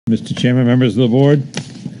Mr. Chairman, members of the board,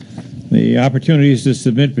 the opportunities to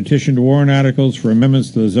submit petitioned warrant articles for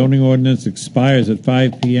amendments to the zoning ordinance expires at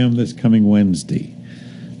 5 p.m. this coming Wednesday.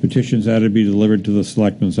 Petitions are to be delivered to the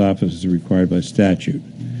Selectman's office as required by statute.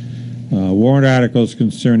 Warrant articles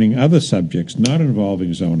concerning other subjects not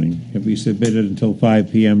involving zoning can be submitted until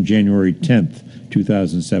 5 p.m. January 10th,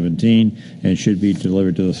 2017, and should be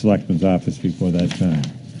delivered to the Selectman's office before that time.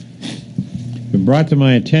 It's been brought to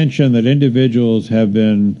my attention that individuals have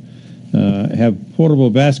portable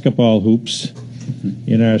basketball hoops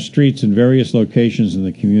in our streets in various locations in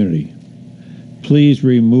the community. Please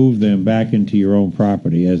remove them back into your own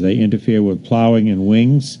property as they interfere with plowing and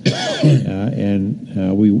wings,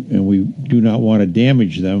 and we do not want to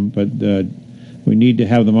damage them, but we need to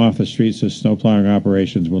have them off the streets so snow plowing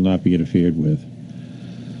operations will not be interfered with.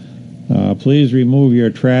 Please remove your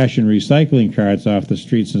trash and recycling carts off the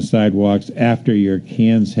streets and sidewalks after your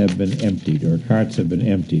cans have been emptied or carts have been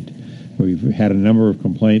emptied. We've had a number of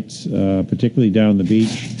complaints, particularly down the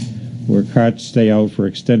beach, where carts stay out for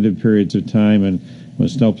extended periods of time, and when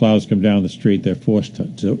snow plows come down the street, they're forced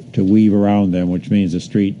to weave around them, which means the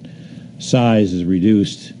street size is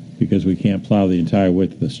reduced because we can't plow the entire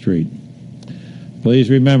width of the street. Please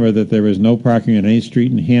remember that there is no parking on any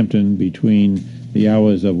street in Hampton between the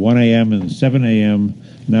hours of 1 a.m. and 7 a.m.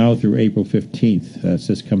 now through April 15th. That's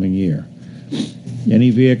this coming year. Any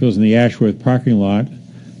vehicles in the Ashworth parking lot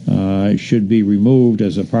should be removed,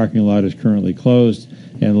 as the parking lot is currently closed,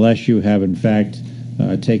 unless you have, in fact,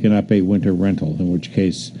 taken up a winter rental, in which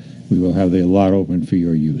case we will have the lot open for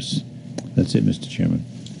your use. That's it, Mr. Chairman.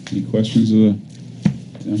 Any questions of the...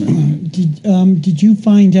 Did you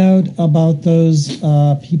find out about those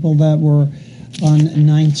people that were on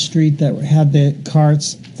 9th Street that had the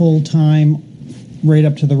carts full-time right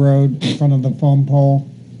up to the road in front of the phone pole?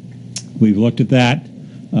 We've looked at that,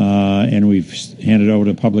 and we've handed over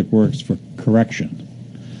to Public Works for correction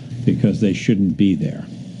because they shouldn't be there.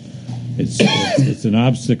 It's an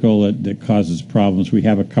obstacle that causes problems. We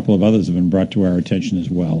have a couple of others that have been brought to our attention as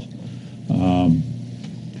well.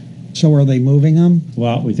 So are they moving them?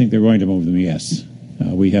 Well, we think they're going to move them, yes.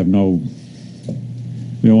 We don't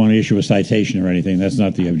want to issue a citation or anything. That's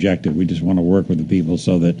not the objective. We just want to work with the people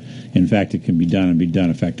so that, in fact, it can be done and be done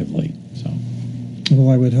effectively. So.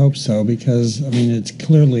 Well, I would hope so, because, I mean, it's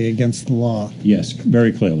clearly against the law. Yes,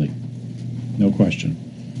 very clearly. No question.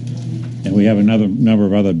 And we have another number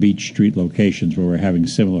of other beach street locations where we're having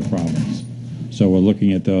similar problems. So we're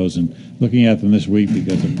looking at those and looking at them this week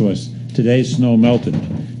because, of course, today's snow melted,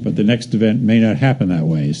 but the next event may not happen that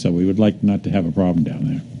way, so we would like not to have a problem down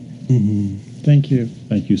there. Mm-hmm. Thank you.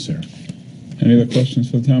 Thank you, sir. Any other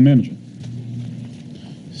questions for the town manager?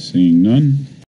 Seeing none,